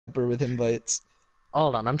with invites.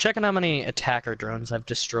 Hold on, I'm checking how many attacker drones I've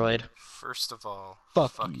destroyed. First of all,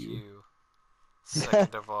 Fuck you. you.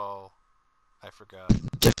 Second of all, I forgot.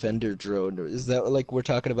 Defender drone. Is that like we're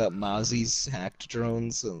talking about Mozzie's hacked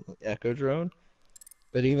drones, Echo drone?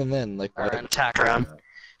 But even then, like, Or what? an attack drone.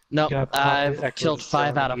 Nope, I've killed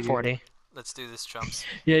 5 out of 40. Let's do this, chumps.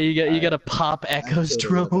 Yeah, you gotta pop Echo's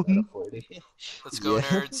drone. Let's go, Yeah.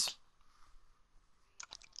 nerds.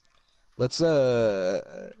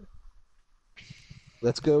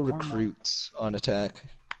 Let's go recruits on attack.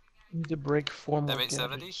 Need to break 4 more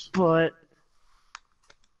M870? gadgets.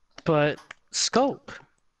 But scope.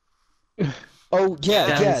 Oh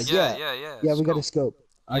yeah. Yeah, We got a scope.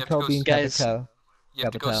 I have to call go being guys. capital. You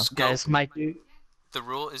have to go Capital. scope. Guys, my The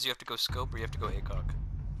rule is you have to go scope or you have to go ACOG.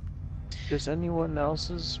 Does anyone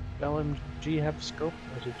else's LMG have scope,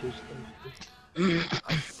 or is it just those two?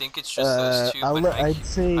 I think it's just those two, but I'd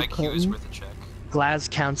say IQ is Clinton. worth a check. Glass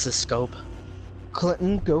counts as scope.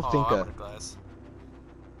 Clinton, go Oh, I Finca. wanted glass.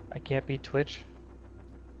 I can't be Twitch.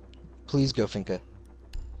 Please go Finca.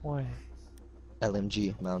 Why?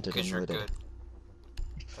 LMG mounted Because and you're loaded. good.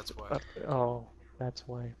 That's why. Oh, that's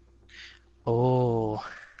why. Oh.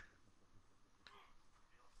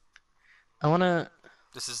 I wanna.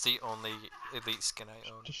 This is the only elite skin I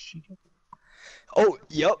own. Does she get... Oh,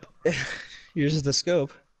 yup. Here's the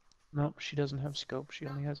scope. No, she doesn't have scope. She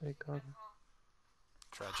only has ACOG.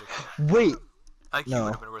 Tragic. Wait. IQ No.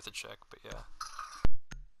 would have been worth a check, but yeah.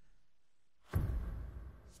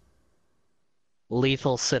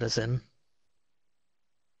 Lethal citizen.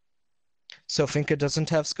 So Finca doesn't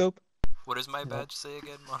have scope? What does my badge say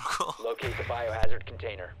again, Monocle? Locate the biohazard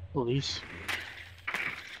container. Police.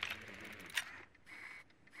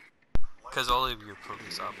 Because all of your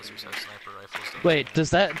police officers have sniper rifles. Don't Wait, does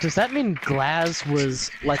that mean Glaz was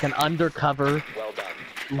like an undercover Well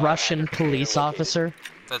done. Russian Biohazard police container officer?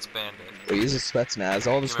 That's Bandit. Well, he's a Spetsnaz.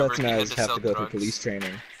 All the You remember he had Spetsnaz to have sell to go drugs? through police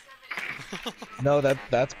training. No,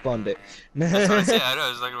 that's Bandit. That's what I said. I know. I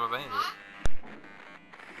was talking about Bandit.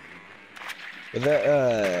 But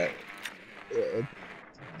that,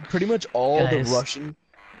 pretty much all Guys. the Russian.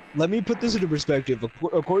 Let me put this into perspective.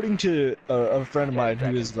 According to a friend of mine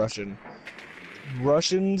who is Russian,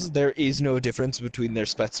 Russians, there is no difference between their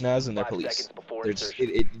Spetsnaz and their 5 police. seconds before They're just,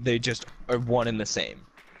 insertion. they just are one and the same.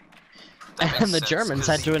 That makes And the sense, Germans 'cause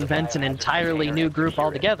had to invent an entirely new group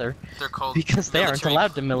altogether They're called because they aren't military-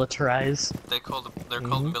 allowed to militarize. They're called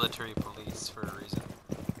Mhm. military police for a reason.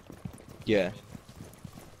 Yeah.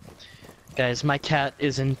 Guys, my cat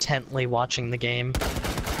is intently watching the game.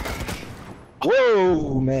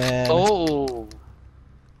 Whoa, man. Oh!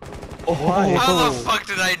 Why? How the fuck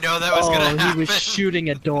did I know that was gonna Oh, happen? he was shooting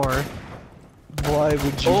a door. Why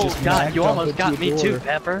would you Oh just god, knock you off almost into got a me door? too,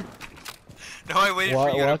 Pepper. No, I waited for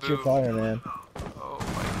you to Watch your move. fire, man. Oh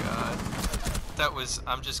my god. That was.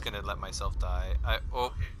 I'm just gonna let myself die.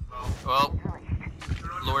 Oh. Well.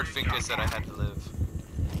 Lord Finka said I had to live.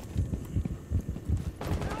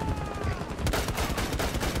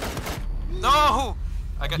 No!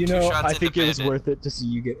 I got You two know, shots I into think it was Bandit. worth it to see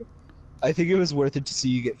you get. I think it was worth it to see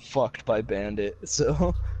you get fucked by Bandit.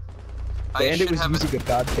 So I Bandit should was have using a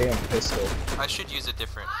goddamn pistol. I should use a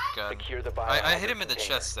different gun. Secure the I hit biohazard him in the container.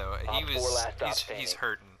 chest though. Op 4 last stop He's standing.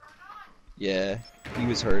 hurting. Yeah, he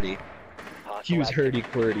was hurty. He was hurdy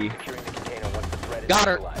quirty. Securing the container once the threat is Got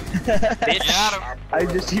her. neutralized. Got him. I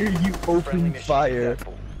just hear you open Friendly mission fire.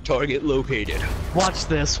 successful. Target located. Watch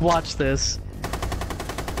this, watch this.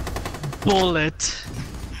 Bullet.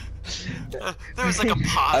 There was like a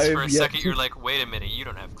pause for a I've yet second. to- You're like, wait a minute, you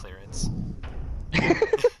don't have clearance.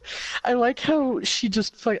 I like how she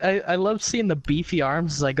just I love seeing the beefy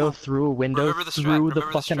arms as I go through a window Remember the strat, through the remember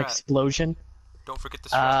the fucking strat. explosion. Don't forget the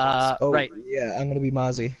strat. Oh, Right. Yeah, I'm gonna be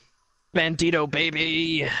Mozzie. Bandito,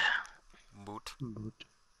 baby. Moot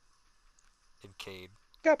and Cade.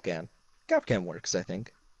 Capcan. Capcan works, I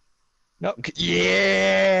think. No.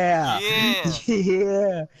 Yeah. Yeah.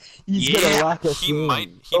 Yeah. He's gonna lock us He in. might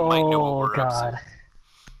know what Oh we're up god. to.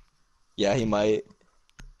 Yeah, he might.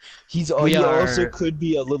 He We also are- could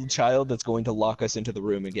be a little child that's going to lock us into the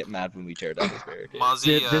room and get mad when we tear down his barricade.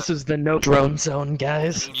 Mozzie, This is the no drone zone,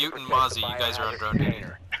 guys. Mute and Protect the Mozzie, you guys are on biohazard drone duty.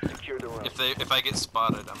 container. Secure the room. If I get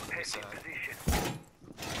spotted, I'm gonna be sad.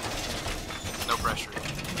 No pressure.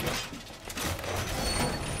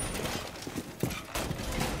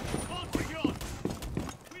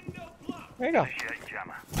 There you go.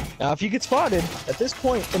 Now, if you get spotted at this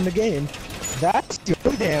point in the game, that's your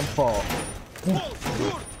damn fault.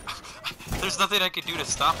 There's nothing I can do to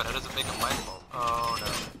stop it. It doesn't make it my fault. Oh no.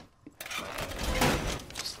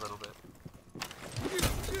 Just a little bit.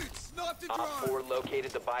 Op 4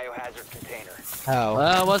 located the biohazard container. How?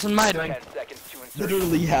 Well, it wasn't my doing. 10 seconds to insertion.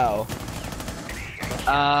 Literally how?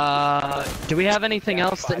 Do we have anything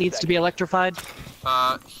else that needs to be electrified?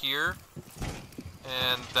 Here.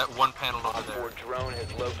 And that one panel over Op 4 there. drone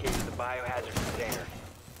has located the biohazard container.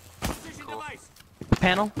 Cool.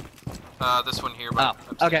 Panel? This one here. Oh,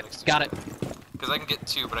 okay, got it. Because I can get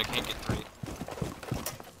 2, but I can't get 3.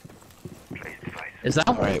 Is that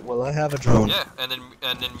Alright, well I have a drone. Yeah, and then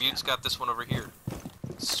Mute's got this one over here.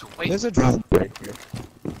 Sweet. There's a drone right here.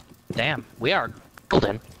 Damn, we are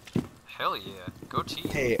golden. Hell yeah. Go team.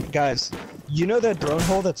 Hey, guys, you know that drone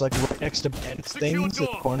hole that's like right next to Ben's things in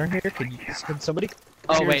the corner here? Can somebody come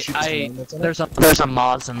Oh here and wait, shoot this drone that's in it? there's a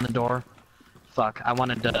Moz in the door. Fuck, I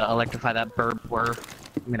wanted to electrify that bird were.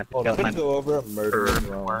 I'm gonna Hold pick on, up I'm my gonna go over a murder bird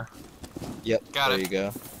drone. were. Yep, Got there it. you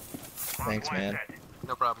go. Thanks, man.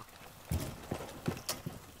 No problem.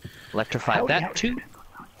 Electrified that too.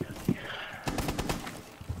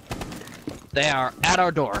 They are at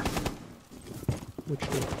our door.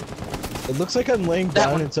 It looks like I'm laying That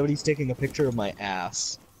down one. and somebody's taking a picture of my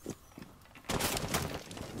ass.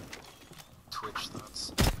 Twitch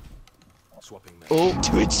thoughts. Swapping me. Oh,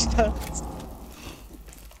 Twitch stuff.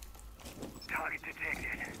 Target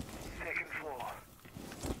detected. Second floor.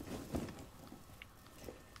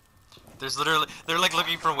 They're like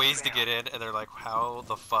looking for ways to get in, and they're like, how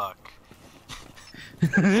the fuck?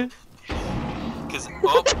 Cause,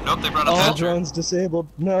 oh, nope, they brought a The Thatcher. drone's disabled.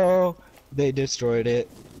 No, they destroyed it.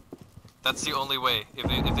 That's the only way.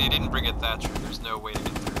 If they didn't bring a Thatcher, there's no way to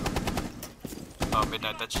get through. Oh,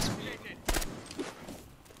 Midnight, that's just me.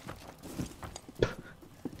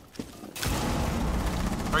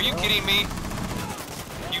 Are you kidding me?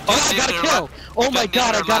 You Oh, I got a detonated kill! Oh my detonated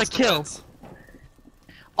god, I our got a last kill! defense.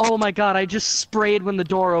 Oh my god, I just sprayed when the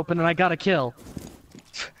door opened and I got a kill.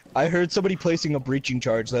 I heard somebody placing a breaching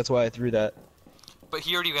charge, that's why I threw that. But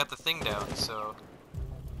he already got the thing down, so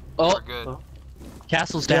Oh, we're good.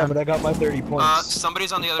 castle's Damn, down. but I got my 30 points.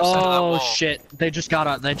 Somebody's on the other side of that Oh wall. shit, they just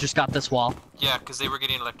got this wall. Yeah, because they were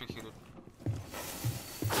getting electrocuted.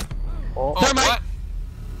 Oh. Oh, Thermite! what?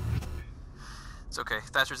 It's okay.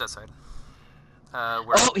 Thatcher's outside. Where?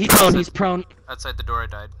 Oh, he's prone. Outside the door, I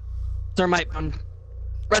died. Thermite prone.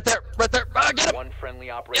 Right there. Get him! One friendly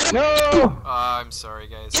operator. No! I'm sorry,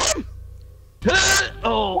 guys.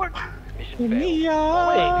 Oh, Mission failed. All enemies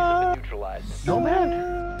have been neutralized. no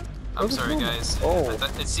man. I'm sorry, guys. Oh.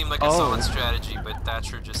 It seemed like a solid strategy, but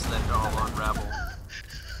Thatcher just let it all unravel.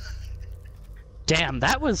 Damn,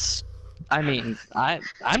 that was. I mean, I'm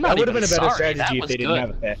That not would even have been a better sorry. That strategy if was they didn't good. have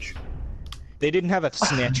a fetch. They didn't have a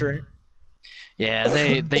snatcher. Yeah,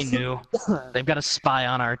 they knew. They've got a spy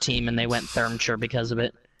on our team, and they went Thermture because of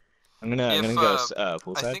it. I'm gonna If, go I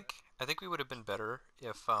poolside. think we would have been better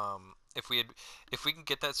if we can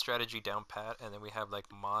get that strategy down pat, and then we have like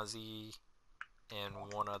Mozzie and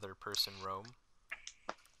one other person roam.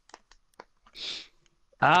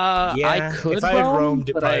 Yeah, I could if I had roam, roamed,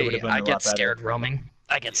 it but probably would have been a I lot get better. scared roaming.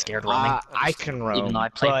 I get scared roaming, I can roam, even though I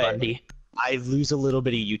play but Bundy. I lose a little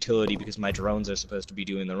bit of utility because my drones are supposed to be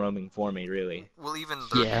doing the roaming for me, really. Well, even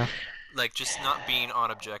Yeah. like just not being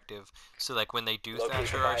on objective. So like when they do Locate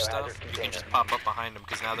Thatcher the our biohazard stuff, you container. can just pop up behind them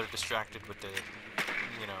because now they're distracted with the,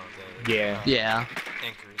 the Yeah. Yeah.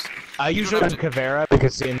 anchors. I You usually don't run have Kavera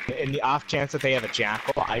because in the off chance that they have a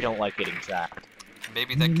jackal, I don't like getting tracked.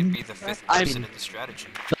 Maybe that could be the fifth I person mean- in the strategy.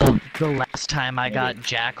 The last time I got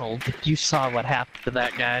jackaled, you saw what happened to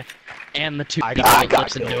that guy, and the two I people got that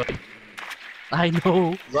listened to it. I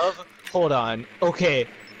know. Love, hold on. Okay,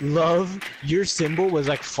 Love, your symbol was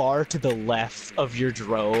like far to the left of your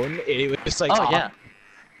drone. It was just like Oh off yeah.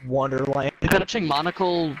 Wonderland. Watching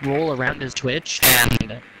Monocle roll around his Twitch,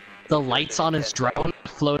 and the lights on his drone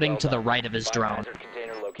floating to the right of his drone. Biohazard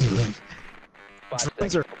container located. 5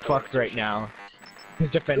 Drones are seconds to fucked right now.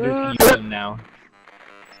 Defenders Uh, use them now.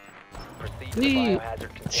 proceed to the We-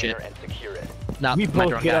 biohazard container Shit. and secure it. No, We my both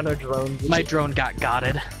drone get got, on our drones. my drone got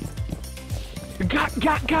gotted. Got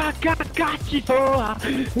you.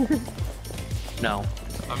 No.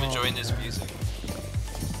 I'm enjoying this music.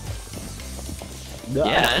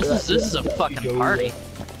 Yeah, this is a fucking party.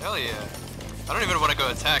 Hell yeah. I don't even want to go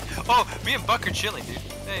attack. Oh, me and Buck are chilling, dude.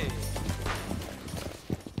 Hey.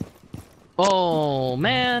 Oh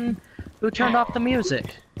man, who turned off the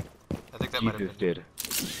music? I think that might have been. did.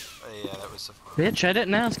 Yeah, that was so fun. Bitch, I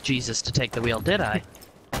didn't ask Jesus to take the wheel, did I?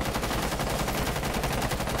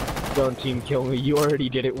 Don't team kill me. You already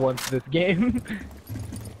did it once this game.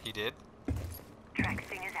 He did?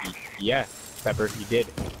 Yeah, Pepper, you did.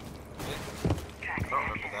 I don't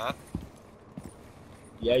remember that.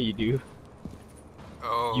 Yeah, you do.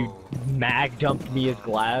 Oh. You mag dumped me as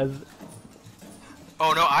Glaz.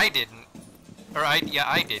 Oh no, I didn't. Or yeah,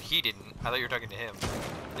 I did. He didn't. I thought you were talking to him.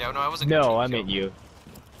 Yeah, no, I wasn't. No, I meant you.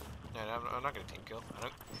 Yeah, no, I'm not gonna team kill. I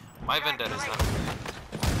don't. My vendetta is not.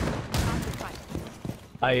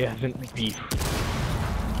 I haven't beef.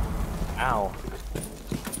 Ow.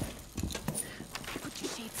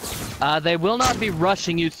 They will not be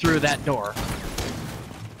rushing you through that door.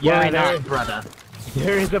 Yeah, Worry not, brother.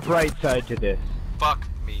 there is a bright side to this. Fuck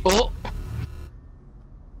me. Oh!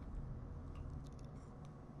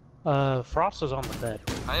 Frost is on the bed.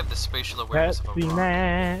 I have the spatial awareness of a Pepsi rock.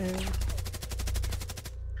 Man.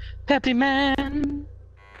 Peppy Man!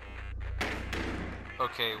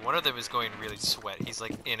 Okay, one of them is going really sweat. He's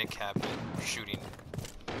like in a cabinet shooting.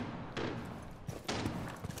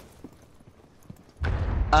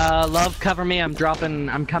 Love, cover me. I'm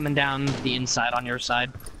coming down the inside on your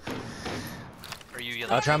side. Are you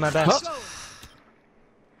yelling? I'll try my best.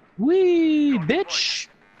 Wee, bitch!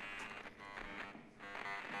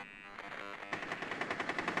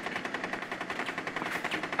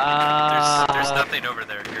 There's nothing over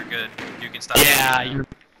there. You're good. You can stop. Yeah,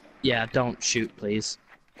 yeah, don't shoot, please.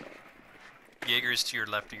 Jaeger's to your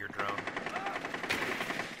left of your drone.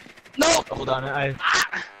 No! Hold on,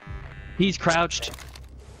 He's crouched.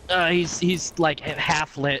 He's like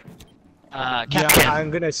half lit. yeah, Captain.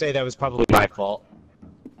 I'm gonna say that was probably my fault.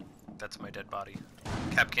 That's my dead body.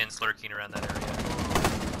 Capcan's lurking around that area.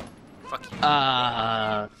 Fuck you.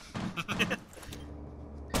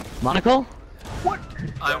 Monocle?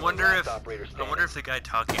 I wonder if the guy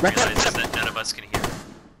talking realizes that none of us can hear.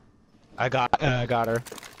 I got her.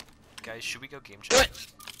 Guys, should we go game chat?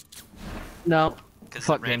 No. Because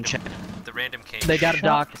Fuck game chat. The random came. They got a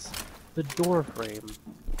dock. The door frame.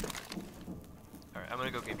 Alright, I'm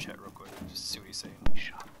gonna go game chat real quick. Just see what he's saying.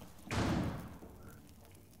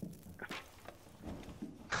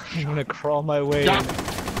 I'm gonna crawl my way Dock. in.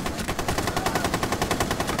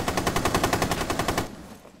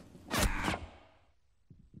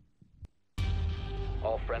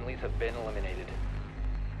 All friendlies have been eliminated.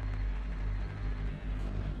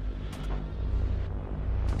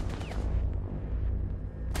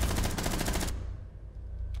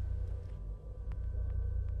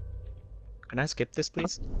 Can I skip this,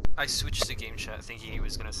 please? I switched to game chat thinking he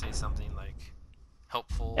was gonna say something like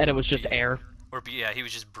helpful. And it was or just be- air. Or be, yeah, he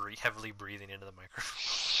was just heavily breathing into the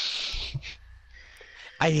microphone.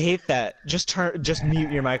 I hate that. Just mute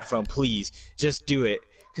your microphone, please. Just do it,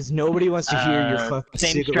 because nobody wants to hear your fucking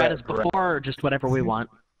Same cigarette strat as breath. before, or just whatever we want.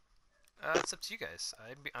 It's up to you guys.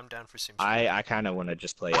 I'm down for same. I kind of want to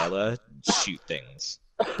just play Ella, shoot things.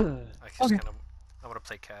 I just kind of I want to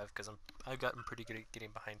play Cav because I've gotten pretty good at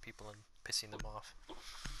getting behind people and pissing them off.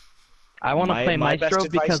 I want to play my best Maestro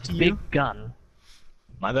advice because to you? big gun.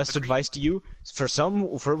 My best advice to you,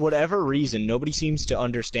 for whatever reason, nobody seems to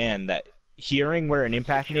understand that hearing where an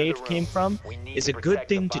impact nade came from is a good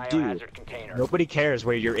thing to do. Nobody cares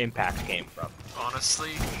where your impact came from.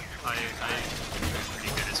 Honestly, I'm pretty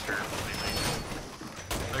good as her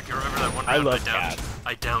lately. Like, you remember that one I round love Cav.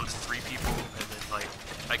 I downed 3 people, and then, like,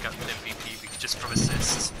 I got an MVP just from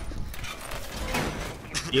assists.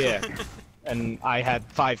 Yeah, and I had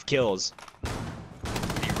 5 kills.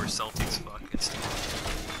 You were salty as fuck and stuff.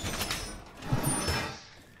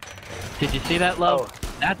 Did you see that, Love?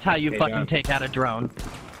 That's how you Hey, fucking John. take out a drone.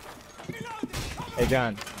 Hey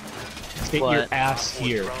John, get your What? ass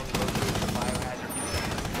here. Drone located the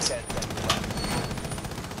biohazard. 10 seconds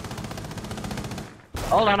left.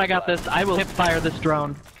 Hold on, I got this. I will hip fire this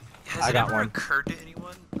drone. Has I it got ever one. occurred to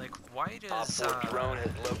anyone, like, why Op does, 4 drone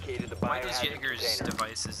has located the why does biohazard Jaeger's container.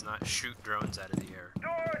 devices not shoot drones out of the air?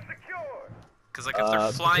 Door secure. Because, like, if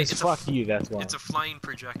they're flying, Because it's fuck you, that's why. it's a flying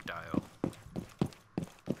projectile.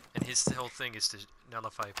 And his whole thing is to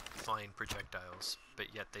nullify flying projectiles, but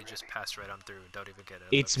yet they just pass right on through and don't even get it.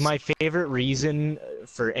 It's my favorite reason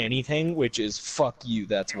for anything, which is fuck you,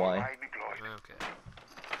 that's why. Hide me close. Okay.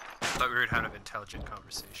 I thought we were having an intelligent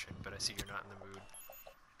conversation, but I see you're not in the mood.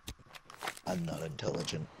 I'm not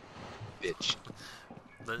intelligent, bitch.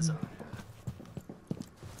 Liz,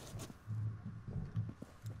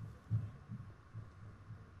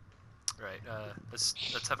 Right,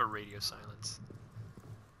 let's have a radio silence.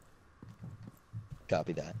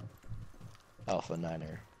 Copy that. Alpha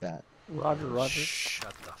Niner, that. Roger, Roger.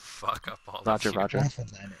 Shut the fuck up, all Roger, of you. Roger. Alpha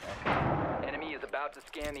Niner. Enemy is about to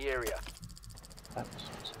scan the area. That was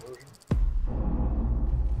some explosion.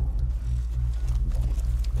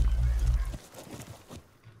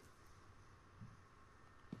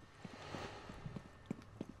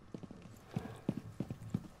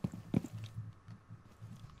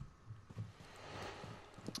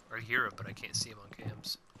 I hear him, but I can't see him on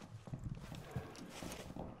cams.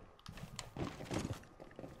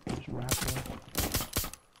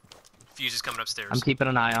 Fuse is coming upstairs. I'm keeping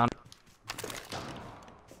an eye on.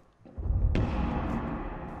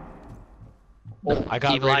 Oh, I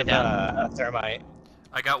got Keep rid lie of down. a thermite.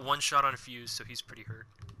 I got one shot on Fuse, so he's pretty hurt.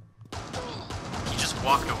 He just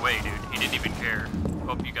walked away, dude. He didn't even care.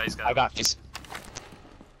 Hope you guys got I him. got this.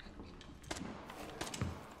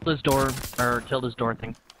 Tilda's door, or Tilda's door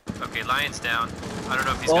thing. Okay, Lion's down. I don't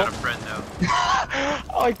know if he's got a friend, though.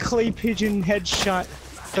 Oh, clay pigeon headshot.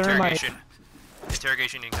 Thermite.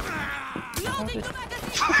 Interrogation incoming.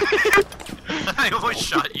 I almost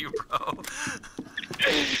shot you, bro.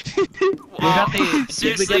 Wow.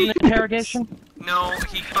 Did we get an interrogation? No,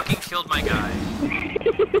 he fucking killed my guy.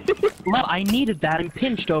 Well, I needed that. I'm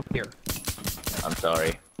pinched over here. I'm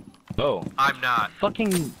sorry. Oh. I'm not.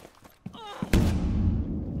 Fucking.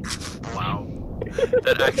 Wow.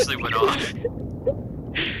 That actually went off.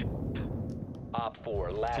 Op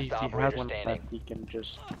 4, last If he has operator one standing. left, he can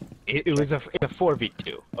just. It was a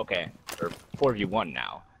 4v2. Okay. Or 4v1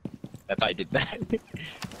 now. That's why I did that.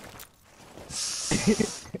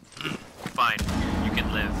 Fine. You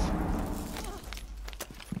can live.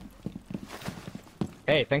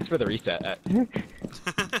 Hey, thanks for the reset. I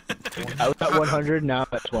was at 100, now I'm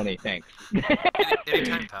at 20. Thanks.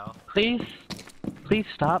 Anytime, pal. Please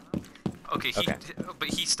stop. Okay, Okay. But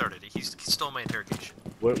he started it. He stole my interrogation.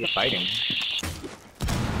 We're fighting.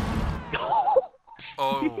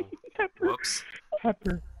 Oh. Whoops.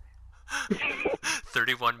 Pepper.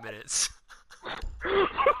 31 minutes. I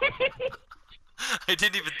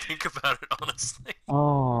didn't even think about it, honestly.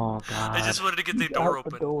 Oh god. I just wanted to get the He's door out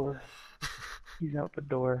open. The door. He's out the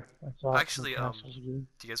door. That's all. Actually, do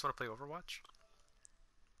you guys want to play Overwatch?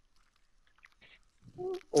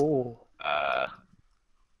 Oh.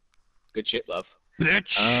 Good shit, love.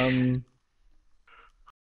 Bitch.